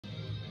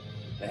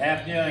the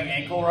half kneeling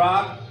ankle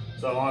rock.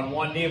 So I'm on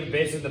one knee,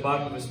 basically the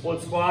bottom of a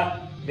split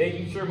squat,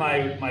 making sure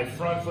my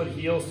front foot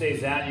heel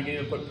stays down. You can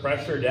even put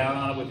pressure down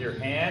on it with your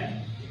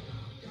hand.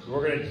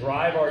 We're gonna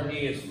drive our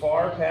knee as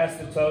far past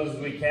the toes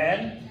as we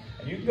can.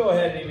 And you can go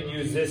ahead and even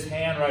use this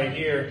hand right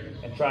here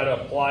and try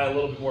to apply a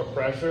little bit more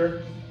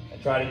pressure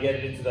and try to get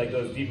it into like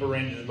those deeper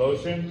ranges of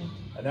motion.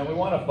 And then we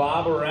wanna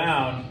bob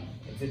around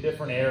into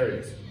different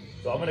areas.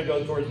 So I'm gonna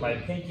go towards my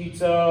pinky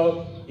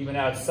toe, even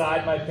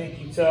outside my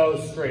pinky toe,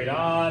 straight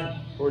on,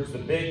 towards the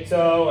big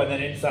toe, and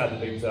then inside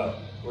the big toe.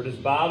 We're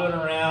just bobbing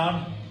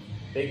around,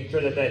 making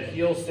sure that that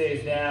heel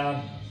stays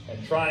down,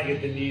 and trying to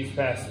get the knees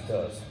past the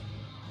toes.